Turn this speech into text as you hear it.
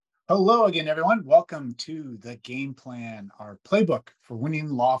Hello again, everyone. Welcome to the Game Plan, our playbook for winning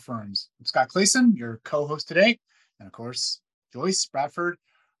law firms. I'm Scott Clasen, your co-host today, and of course, Joyce Brafford,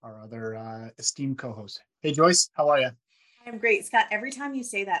 our other esteemed co-host. Hey, Joyce, how are you? I'm great, Scott. Every time you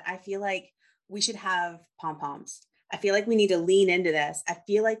say that, I feel like we should have pom poms. I feel like we need to lean into this. I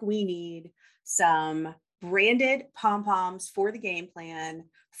feel like we need some branded pom poms for the game plan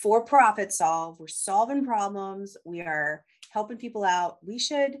for Profit Solve. We're solving problems. We are helping people out. We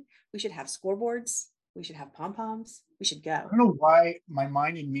should have scoreboards. We should have pom poms. We should I go. don't know why my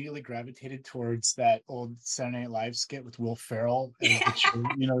mind immediately gravitated towards that old Saturday Night Live skit with Will Ferrell as the cheer,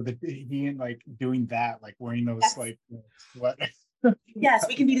 he and like doing that, like wearing those Yes. like what? Yes,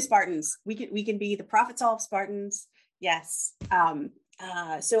 we can be the Spartans. We can be the Profit Solve Spartans. Yes.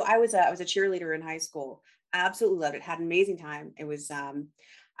 So I was a cheerleader in high school. Absolutely loved it. Had an amazing time.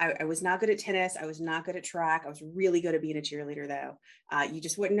 I was not good at tennis. I was not good at track. I was really good at being a cheerleader though. You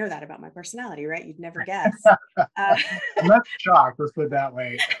just wouldn't know that about my personality, right? You'd never guess. Uh, I'm not shocked, let's put it that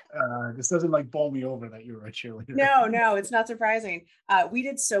way. This doesn't like bowl me over that you were a cheerleader. no, it's not surprising. We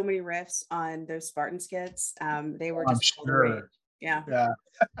did so many riffs on those Spartan skits. They were I'm just all the rage. sure. Yeah. Yeah.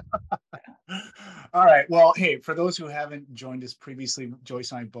 All right. Well, hey, for those who haven't joined us previously,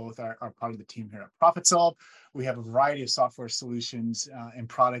 Joyce and I both are part of the team here at ProfitSolve. We have a variety of software solutions and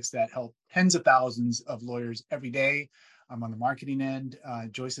products that help tens of thousands of lawyers every day. I'm on the marketing end.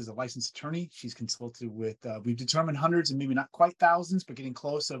 Joyce is a licensed attorney. She's consulted with, we've determined hundreds and maybe not quite thousands, but getting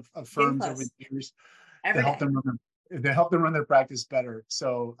close of Getting firms over the close years to every help day. them run their practice better.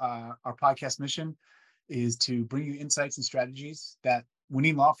 So our podcast mission is to bring you insights and strategies that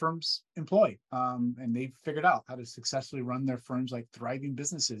winning law firms employ. And they've figured out how to successfully run their firms like thriving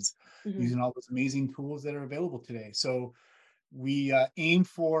businesses Mhm. using all those amazing tools that are available today. So we aim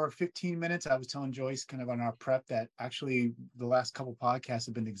for 15 minutes. I was telling Joyce kind of on our prep that actually the last couple podcasts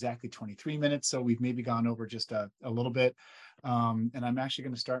have been exactly 23 minutes. So we've maybe gone over just a little bit. And I'm actually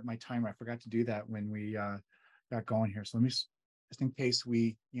going to start my timer. I forgot to do that when we got going here. So let me, just in case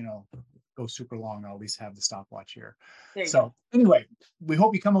we, go super long, I'll at least have the stopwatch here. There you go. So anyway, we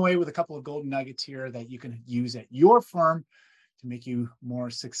hope you come away with a couple of golden nuggets here that you can use at your firm to make you more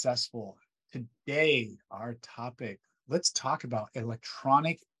successful. Today, our topic, let's talk about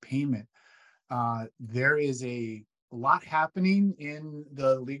electronic payment. There is a lot happening in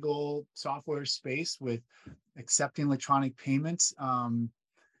the legal software space with accepting electronic payments.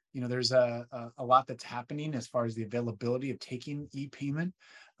 There's a lot that's happening as far as the availability of taking e-payment.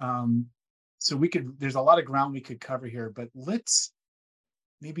 So there's a lot of ground we could cover here, but let's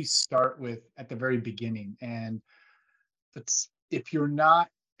maybe start with at the very beginning. And if you're not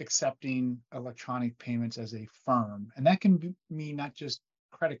accepting electronic payments as a firm, and that can mean not just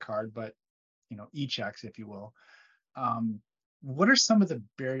credit card, but e-checks, if you will. What are some of the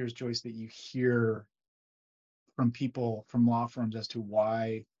barriers, Joyce, that you hear from people from law firms as to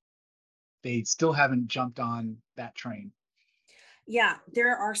why they still haven't jumped on that train? Yeah,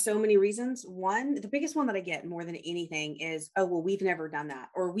 there are so many reasons. One, the biggest one that I get more than anything is, oh, well, we've never done that,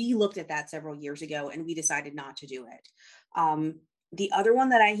 or we looked at that several years ago and we decided not to do it. Um, the other one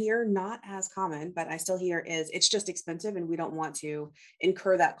that I hear, not as common, but I still hear is it's just expensive and we don't want to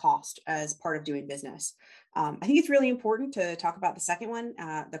incur that cost as part of doing business. I think it's really important to talk about the second one,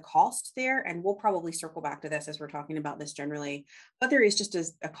 the cost there, and we'll probably circle back to this as we're talking about this generally. But there is just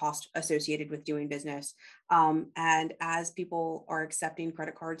a cost associated with doing business. And as people are accepting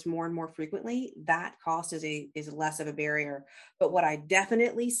credit cards more and more frequently, that cost is less of a barrier. But what I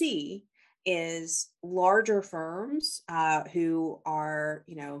definitely see is larger firms who are,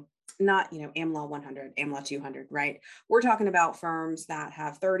 not, AmLaw 100, AmLaw 200, right? We're talking about firms that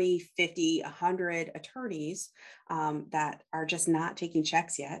have 30, 50, 100 attorneys that are just not taking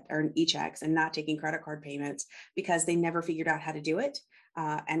checks yet, or e-checks, and not taking credit card payments because they never figured out how to do it.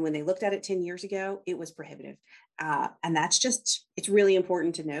 And when they looked at it 10 years ago, it was prohibitive. And it's really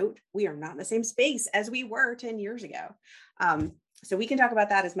important to note, we are not in the same space as we were 10 years ago. So we can talk about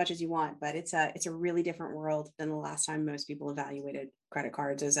that as much as you want, but it's a really different world than the last time most people evaluated credit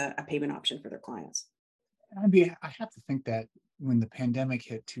cards as a payment option for their clients. I have to think that when the pandemic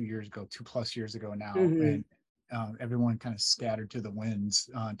hit 2 years ago, 2+ years ago now, Mhm. and everyone kind of scattered to the winds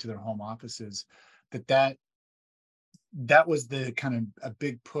to their home offices, that was the kind of a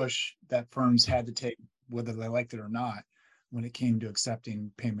big push that firms had to take, whether they liked it or not, when it came to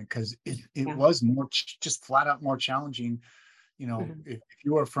accepting payment, because it Yeah. was just flat out more challenging. Mhm. If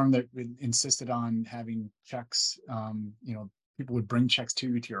you were a firm that insisted on having checks, people would bring checks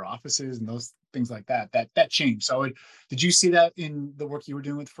to your offices and those things like that. That changed. So did you see that in the work you were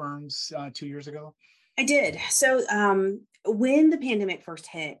doing with firms 2 years ago? I did. So When the pandemic first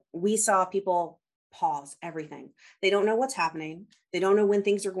hit, we saw people pause everything. They don't know what's happening. They don't know when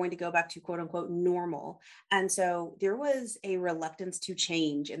things are going to go back to quote unquote normal. And so there was a reluctance to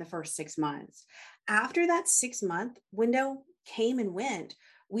change in the first 6 months. After that 6 month window came and went,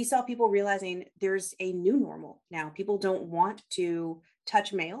 we saw people realizing there's a new normal now. People don't want to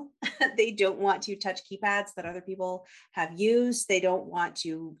touch mail. They don't want to touch keypads that other people have used. They don't want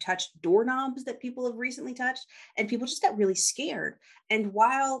to touch doorknobs that people have recently touched. And people just got really scared. And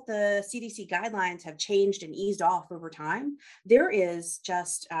while the CDC guidelines have changed and eased off over time, there is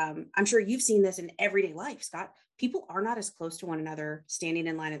just, I'm sure you've seen this in everyday life, Scott. People are not as close to one another standing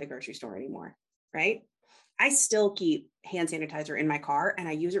in line at the grocery store anymore, right? I still keep hand sanitizer in my car and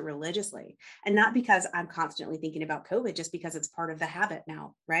I use it religiously. And not because I'm constantly thinking about COVID, just because it's part of the habit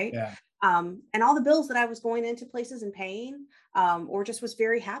now, right? Yeah. And all the bills that I was going into places and paying, or just was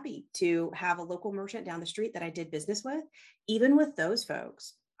very happy to have a local merchant down the street that I did business with. Even with those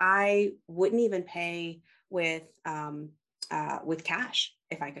folks, I wouldn't even pay with cash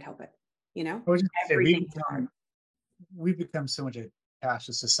if I could help it. You know, I was just gonna say everything's hard. we've become so much a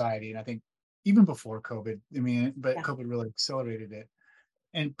cashless society, and I think even before COVID, I mean, but Yeah. COVID really accelerated it.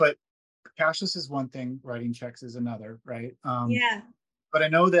 And but cashless is one thing, writing checks is another, right? Yeah. But I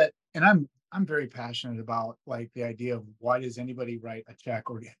know that, and I'm very passionate about like the idea of why does anybody write a check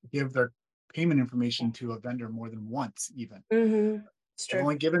or give their payment information to a vendor more than once even. Mm-hmm. It's true.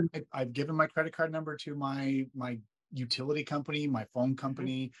 I've given my credit card number to my utility company, my phone Mhm.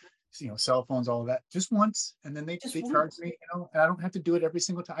 company, cell phones, all of that, just once, and then Just they charge once. me, and I don't have to do it every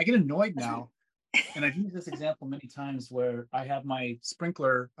single time. I get annoyed That's right. now, and I've used this example many times where I have my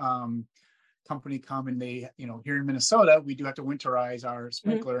sprinkler company come, and they, here in Minnesota, we do have to winterize our Mhm.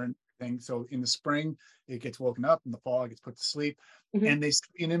 sprinkler and thing. So in the spring, it gets woken up, in the fall, it gets put to sleep, Mhm. and they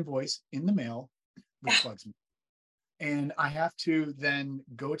send me an invoice in the mail, which bugs me. And I have to then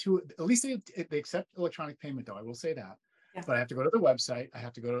go to, at least they accept electronic payment, though, I will say that. Yeah. But I have to go to the website, I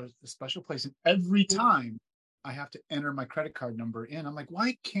have to go to the special place, and every Mhm. time I have to enter my credit card number in. I'm like,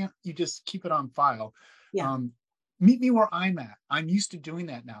 why can't you just keep it on file? Yeah. Um, Meet me where I'm at. I'm used to doing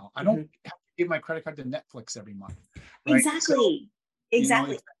that now. I don't Mhm. have to give my credit card to Netflix every month, right? So, Exactly.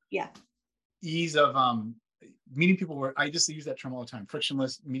 Exactly. it's Yeah. ease of meeting people where, I just use that term all the time,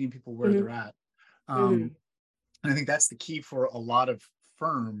 frictionless, meeting people where they're Mhm. at. Um, Mhm. and I think that's the key for a lot of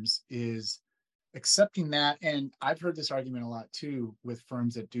firms, is accepting that. And I've heard this argument a lot too with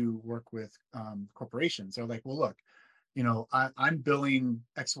firms that do work with corporations. They're like, well, look, I'm billing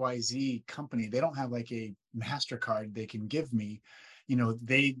XYZ company. They don't have like a MasterCard they can give me.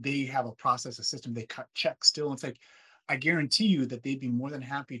 They have a process, a system. They cut checks still. It's like, I guarantee you that they'd be more than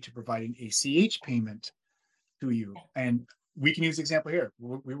happy to provide an ACH payment to you. And we can use the example here.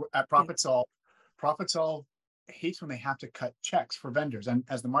 We were at Yeah. Profit Solve. Profit Solve hates when they have to cut checks for vendors. And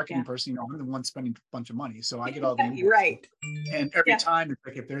as the marketing Yeah. person, I'm the one spending a bunch of money. So I get all the You're invoices. right. And every Yeah. time, it's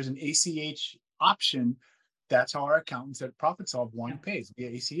like, if there's an ACH option, that's how our accountants at Profit Solve Yeah. want pays via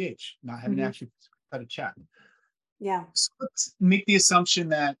ACH, not having to Mhm. actually cut a check. Yeah. So let's make the assumption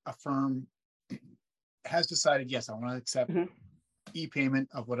that a firm has decided, yes, I want to accept Mhm. e-payment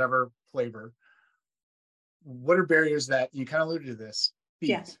of whatever flavor. What are barriers that, you kind of alluded to this,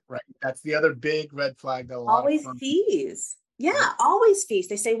 Yeah. fees, right? That's the other big red flag that a lot of Always firms, fees. right? Yeah, always fees.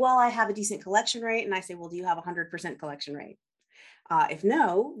 They say, well, I have a decent collection rate. And I say, well, do you have a 100% collection rate? If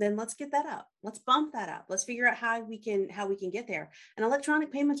no, then let's get that up. Let's bump that up. Let's figure out how we can get there. And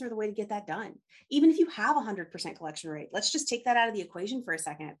electronic payments are the way to get that done. Even if you have a 100% collection rate, let's just take that out of the equation for a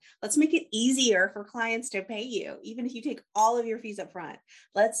second. Let's make it easier for clients to pay you, even if you take all of your fees up front.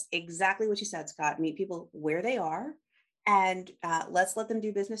 Let's, exactly what you said, Scott, meet people where they are. And let's let them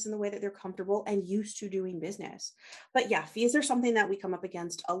do business in the way that they're comfortable and used to doing business. But yeah, fees are something that we come up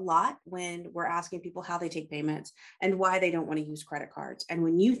against a lot when we're asking people how they take payments and why they don't want to use credit cards. And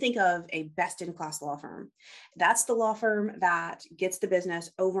when you think of a best in class law firm, that's the law firm that gets the business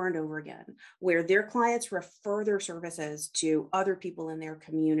over and over again, where their clients refer their services to other people in their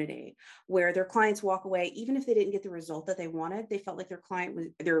community, where their clients walk away, even if they didn't get the result that they wanted, they felt like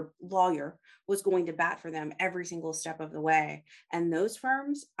their lawyer was going to bat for them every single step of the way. And those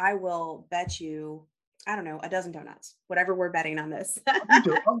firms, I will bet you, I don't know, a dozen donuts, whatever we're betting on this. I'm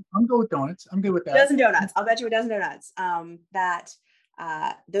good with donuts. I'm good with A that. dozen donuts. I'll bet you a dozen donuts that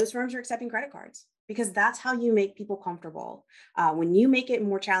those firms are accepting credit cards because that's how you make people comfortable. When you make it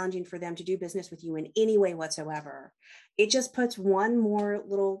more challenging for them to do business with you in any way whatsoever, it just puts one more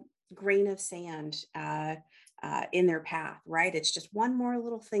little grain of sand in their path, right? It's just one more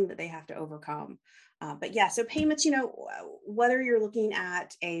little thing that they have to overcome. But yeah, so payments, whether you're looking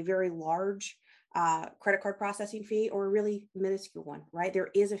at a very large credit card processing fee or a really minuscule one, right? There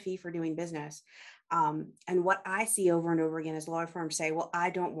is a fee for doing business. And what I see over and over again is law firms say, well, I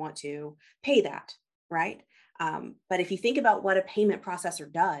don't want to pay that, right? But if you think about what a payment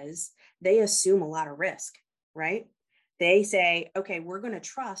processor does, they assume a lot of risk, right? They say, okay, we're going to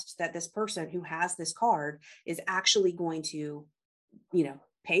trust that this person who has this card is actually going to,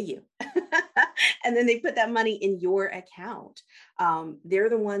 pay you. And then they put that money in your account. They're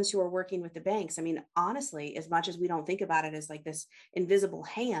the ones who are working with the banks. I mean, honestly, as much as we don't think about it as like this invisible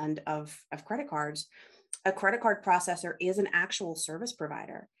hand of credit cards, a credit card processor is an actual service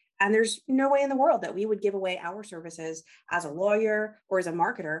provider. And there's no way in the world that we would give away our services as a lawyer or as a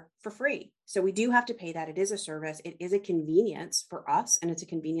marketer for free. So we do have to pay that. It is a service. It is a convenience for us, and it's a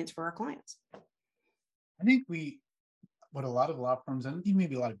convenience for our clients. I think what a lot of law firms and even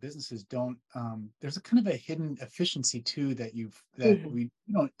maybe a lot of businesses don't, there's a kind of a hidden efficiency too that Mhm. we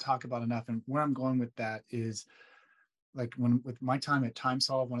don't talk about enough. And where I'm going with that is like with my time at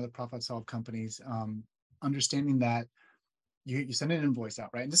TimeSolve, one of the Profit Solve companies, understanding that you send an invoice out,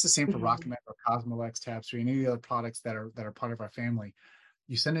 right? And this is the same for Mhm. Rocketmaster or Cosmolex, Tapestry, and any of the other products that are part of our family.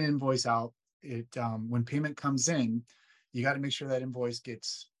 You send an invoice out. When payment comes in, you got to make sure that invoice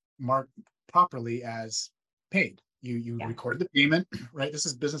gets marked properly as paid. You Yeah. record the payment, right? This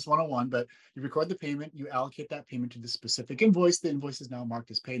is business 101, but you record the payment, you allocate that payment to the specific invoice. The invoice is now marked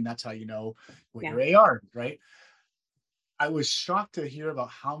as paid, and that's how you know what Yeah. your AR is, right? I was shocked to hear about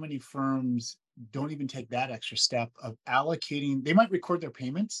how many firms don't even take that extra step of allocating. They might record their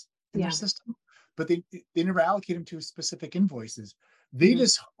payments in their Yeah. system, but they never allocate them to specific invoices. They Mhm.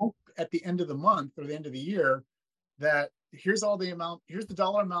 just hope at the end of the month or the end of the year that here's the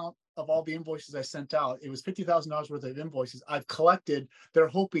dollar amount of all the invoices I sent out. It was $50,000 worth of invoices I've collected. They're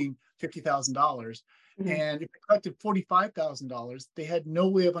hoping $50,000. Mhm. And if they collected $45,000, they had no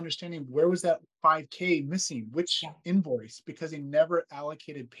way of understanding where was that 5K missing, which Yeah. invoice, because they never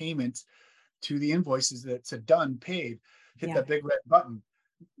allocated payments to the invoices that said done, paid, hit Yeah. that big red button.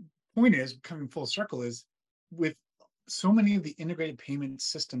 Point is, coming full circle, is with so many of the integrated payment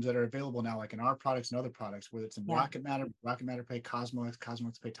systems that are available now, like in our products and other products, whether it's in Yeah. Rocket Matter Pay, Cosmolex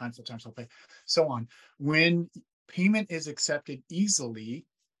Pay, Timestamp Pay, so on. When payment is accepted easily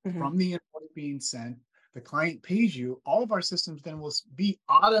Mhm. from the invoice being sent, the client pays you. All of our systems then will be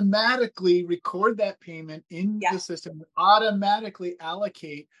automatically record that payment in Yeah. the system, automatically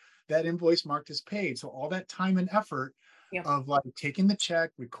allocate that invoice marked as paid. So all that time and effort Yeah. of like taking the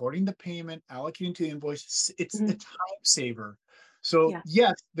check, recording the payment, allocating to the invoice, it's a Mhm. time saver. So Yeah.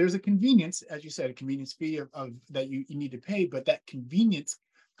 yes, there's a convenience, as you said, a convenience fee of that you need to pay, but that convenience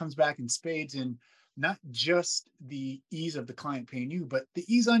comes back in spades in not just the ease of the client paying you, but the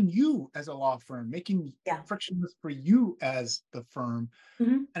ease on you as a law firm, making it Yeah. frictionless for you as the firm.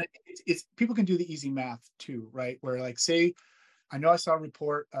 Mhm. And it's people can do the easy math too, right? Where like say I know I saw a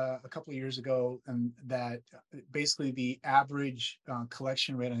report a couple of years ago, and that basically the average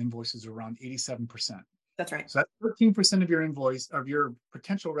collection rate on invoices is around 87%. That's right. So that's 13% of your invoice of your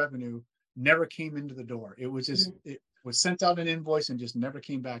potential revenue never came into the door. Mhm. It was sent out an invoice and just never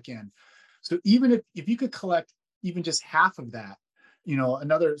came back in. So even if you could collect even just half of that,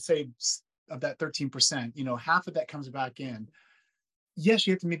 another say of that 13%, half of that comes back in. Yes,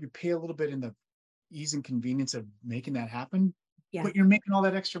 you have to maybe pay a little bit in the ease and convenience of making that happen, Yeah. but you're making all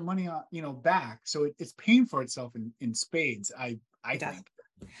that extra money back. So it's paying for itself in spades, I It does. think.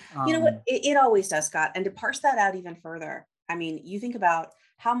 You know what? Um, It always does, Scott. And to parse that out even further, I mean, you think about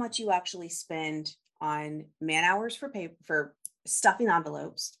how much you actually spend on man hours for pay for stuffing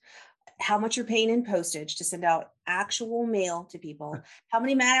envelopes, how much you're paying in postage to send out actual mail to people, how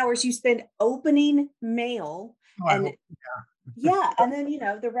many man hours you spend opening mail, oh, I and hope, yeah, and then,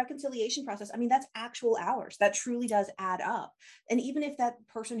 the reconciliation process, I mean, that's actual hours. That truly does add up. And even if that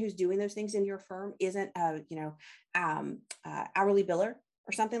person who's doing those things in your firm isn't hourly biller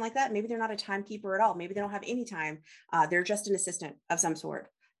or something like that, maybe they're not a timekeeper at all. Maybe they don't have any time. They're just an assistant of some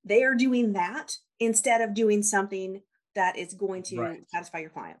sort. They are doing that instead of doing something that is going to right, satisfy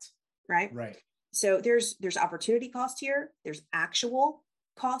your clients, right? right, So there's opportunity cost here. There's actual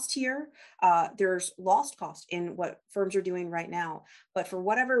cost here. There's lost cost in what firms are doing right now. But for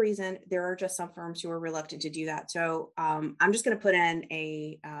whatever reason, there are just some firms who are reluctant to do that. So I'm just going to put in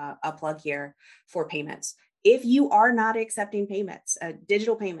a plug here for payments. If you are not accepting payments,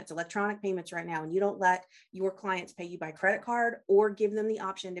 digital payments, electronic payments right now, and you don't let your clients pay you by credit card or give them the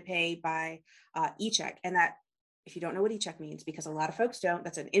option to pay by e-check, and that if you don't know what e-check means, because a lot of folks don't,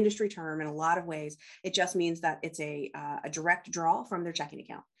 that's an industry term in a lot of ways. It just means that it's a direct draw from their checking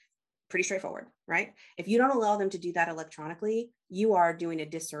account. Pretty straightforward, right? If you don't allow them to do that electronically, you are doing a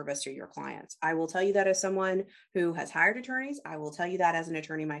disservice to your clients. I will tell you that as someone who has hired attorneys. I will tell you that as an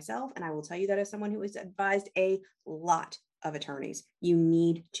attorney myself. And I will tell you that as someone who has advised a lot of attorneys. You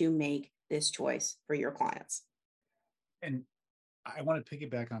need to make this choice for your clients. And I want to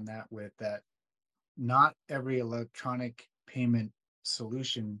piggyback on that with that not every electronic payment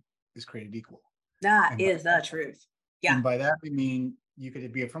solution is created equal. That And by is the truth. Yeah. And by that, we mean you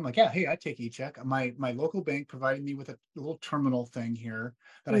could be from like, yeah, hey, I take e-check. My local bank provided me with a little terminal thing here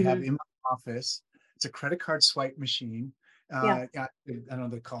that I have Hmm. in my office. It's a credit card swipe machine. Yeah. Yeah, I don't know,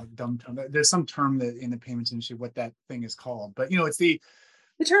 they call it dumb term. There's some term that in the payments industry, what that thing is called. But it's The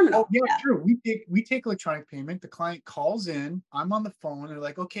oh terminal. yeah, Yeah. true. We take electronic payment. The client calls in. I'm on the phone. They're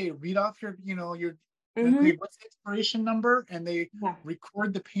like, okay, read off your okay, Hmm. what's the expiration number? And they Yeah.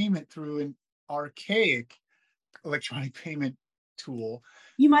 record the payment through an archaic electronic payment tool.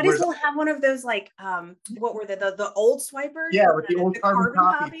 You might as Whereas, well have one of those like what were the old swipers yeah, with with the old the carbon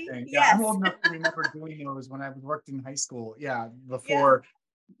carbon copy copy? thing. Yeah, I'm Yes. old enough to remember doing those when I worked in high school. Yeah, Yeah. before,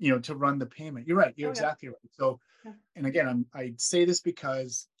 to run the payment. You're right. You're Oh yeah. exactly right. So, Yeah. and again, I say this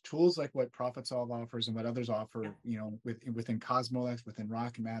because tools like what ProfitSolve offers and what others Yeah. offer, within Cosmolex, within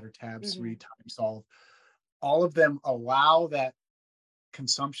Rocket Matter, Hmm. Tab3, TimeSolve, all of them allow that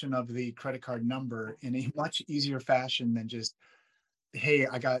consumption of the credit card number in a much easier fashion than just, hey,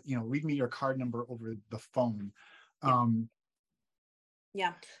 I got, read me your card number over the phone. Yeah. Um,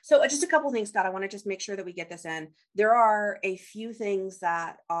 Yeah. So just a couple things, Scott. I want to just make sure that we get this in. There are a few things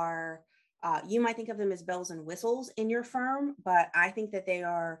that are, you might think of them as bells and whistles in your firm, but I think that they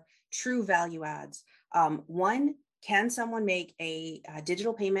are true value adds. One, can someone make a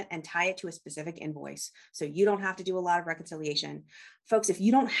digital payment and tie it to a specific invoice? So you don't have to do a lot of reconciliation. Folks, if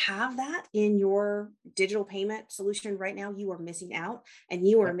you don't have that in your digital payment solution right now, you are missing out and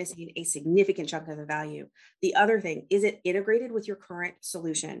you are yep, missing a significant chunk of the value. The other thing, is it integrated with your current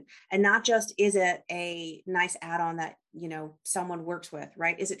solution? And not just is it a nice add-on that, someone works with,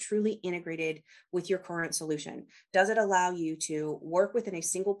 right? Is it truly integrated with your current solution? Does it allow you to work within a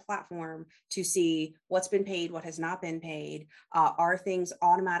single platform to see what's been paid, what has not been paid? Are things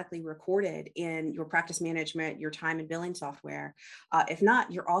automatically recorded in your practice management, your time and billing software? If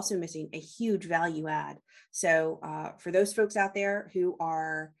not, you're also missing a huge value add. So for those folks out there who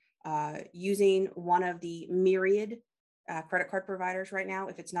are using one of the myriad credit card providers right now,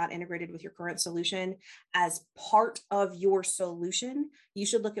 if it's not integrated with your current solution as part of your solution, you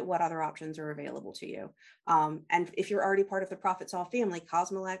should look at what other options are available to you. And if you're already part of the ProfitSolve family,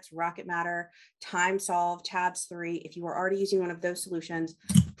 Cosmolex, Rocket Matter, TimeSolve, Tabs3, if you are already using one of those solutions,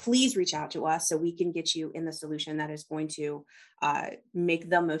 please reach out to us so we can get you in the solution that is going to make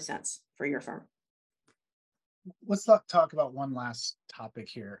the most sense for your firm. let's talk about one last topic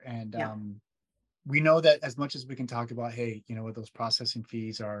here. And Yeah. we know that as much as we can talk about, hey, those processing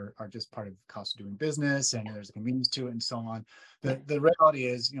fees are just part of the cost of doing business, and Yeah. there's a convenience to it, and so on. Yeah. The reality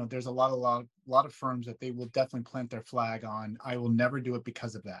is, there's a lot of firms that they will definitely plant their flag on. I will never do it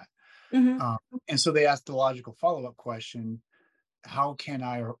because of that. Mm-hmm. Um, and so they ask the logical follow-up question: how can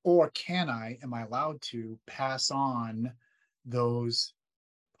I, or can I? Am I allowed to pass on those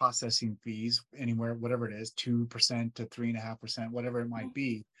processing fees anywhere, whatever it is, 2% to 3.5%, whatever it might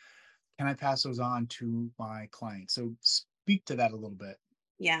be? Can I pass those on to my clients? So speak to that a little bit.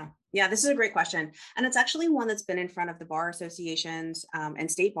 Yeah. Yeah. This is a great question. And it's actually one that's been in front of the bar associations and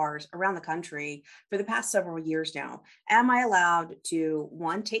state bars around the country for the past several years now. Am I allowed to,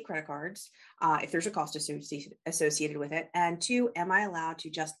 one, take credit cards if there's a cost associated with it? And two, am I allowed to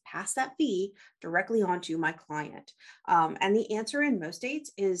just pass that fee directly on to my client? And the answer in most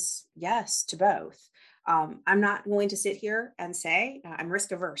states is yes to both. I'm not going to sit here and say I'm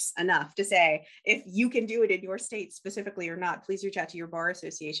risk averse enough to say if you can do it in your state specifically or not. Please reach out to your bar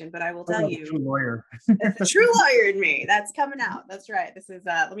association. But I will Talk tell about the you, true lawyer. it's the true lawyer in me that's coming out. That's right. This is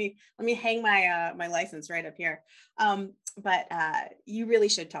let me hang my license right up here. But you really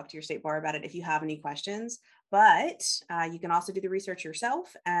should talk to your state bar about it if you have any questions. But you can also do the research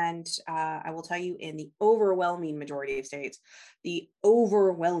yourself. And I will tell you, in the overwhelming majority of states, the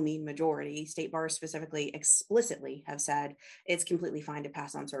overwhelming majority, state bars specifically, explicitly have said it's completely fine to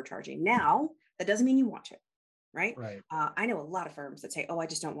pass on surcharging. Now, that doesn't mean you want to, right? Right. I know a lot of firms that say, oh, I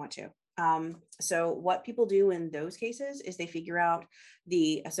just don't want to. So what people do in those cases is they figure out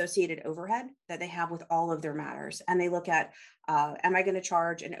the associated overhead that they have with all of their matters. And they look at, am I going to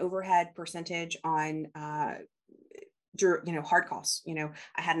charge an overhead percentage on hard costs.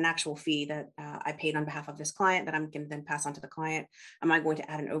 I had an actual fee that I paid on behalf of this client that I'm going to then pass on to the client. Am I going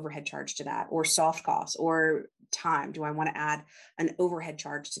to add an overhead charge to that, or soft costs, or time? Do I want to add an overhead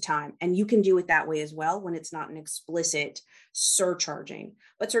charge to time? And you can do it that way as well when it's not an explicit surcharging,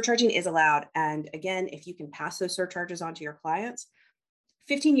 but surcharging is allowed. And again, if you can pass those surcharges on to your clients,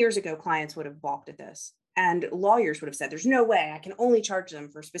 15 years ago, clients would have balked at this. And lawyers would have said, there's no way I can only charge them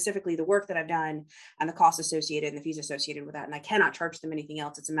for specifically the work that I've done and the costs associated and the fees associated with that. And I cannot charge them anything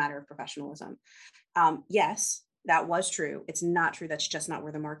else. It's a matter of professionalism. Yes, that was true. It's not true. That's just not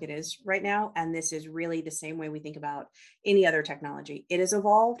where the market is right now. And this is really the same way we think about any other technology. It has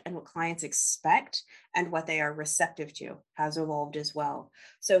evolved, and what clients expect and what they are receptive to has evolved as well.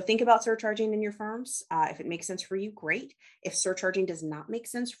 So think about surcharging in your firms. If it makes sense for you, great. If surcharging does not make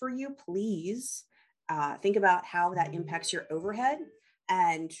sense for you, please think about how that impacts your overhead.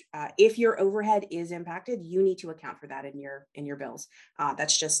 And if your overhead is impacted, you need to account for that in your bills.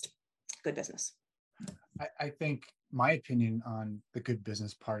 That's just good business. I think my opinion on the good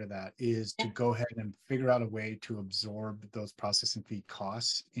business part of that is to Yeah. go ahead and figure out a way to absorb those processing fee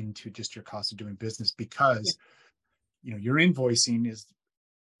costs into just your cost of doing business, Yeah. because your invoicing is,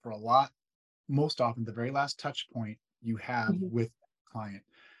 for a lot, most often, the very last touch point you have Mhm. with the client.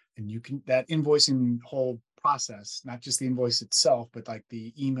 And you can, that invoicing whole process, not just the invoice itself, but like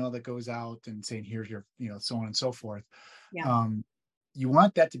the email that goes out and saying, here's your, so on and so forth. Yeah, um, you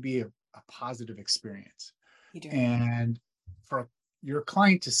want that to be a positive experience. you do. And for your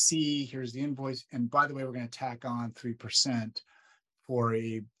client to see, here's the invoice, and by the way, we're going to tack on 3% for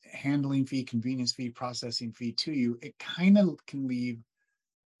a handling fee, convenience fee, processing fee to you, it kind of can leave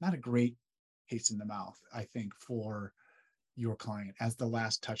not a great taste in the mouth, I think, for your client as the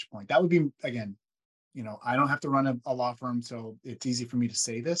last touch point. That would be, again, I don't have to run a law firm, so it's easy for me to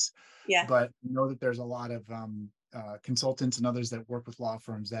say this, Yeah, but know that there's a lot of consultants and others that work with law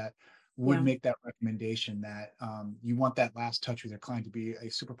firms that would yeah. make that recommendation, that you want that last touch with your client to be a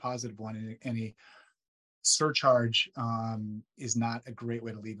super positive one, and any surcharge is not a great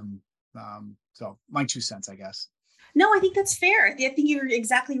way to leave them. So my 2 cents, I guess. No, I think that's fair. I think you're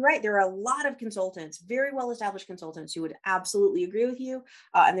exactly right. There are a lot of consultants, very well established consultants, who would absolutely agree with you.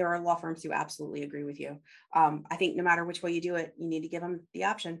 And there are law firms who absolutely agree with you. I think no matter which way you do it, you need to give them the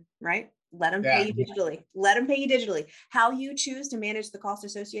option, right? Let them pay Yeah. you digitally. Let them pay you digitally. How you choose to manage the cost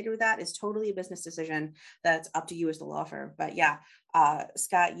associated with that is totally a business decision that's up to you as the law firm. But yeah,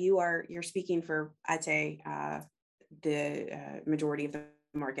 Scott, you're speaking for, I'd say, the majority of the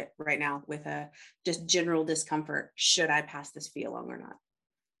market right now with a just general discomfort. Should I pass this fee along or not?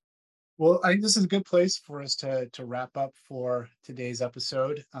 Well, I think this is a good place for us to wrap up for today's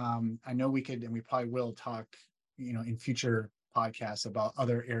episode. I know we could, and we probably will talk, in future podcasts about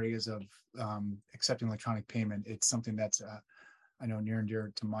other areas of accepting electronic payment. It's something that's I know near and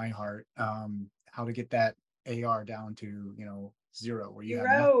dear to my heart. How to get that AR down to zero, where you have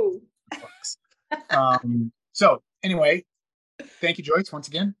nothing Zero. but bucks. So anyway, thank you, Joyce, once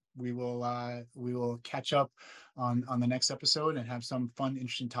again. We will catch up on the next episode and have some fun,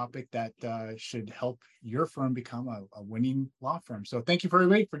 interesting topic that should help your firm become a winning law firm. So thank you for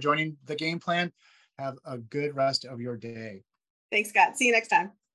everybody for joining the game plan. Have a good rest of your day. Thanks, Scott. See you next time.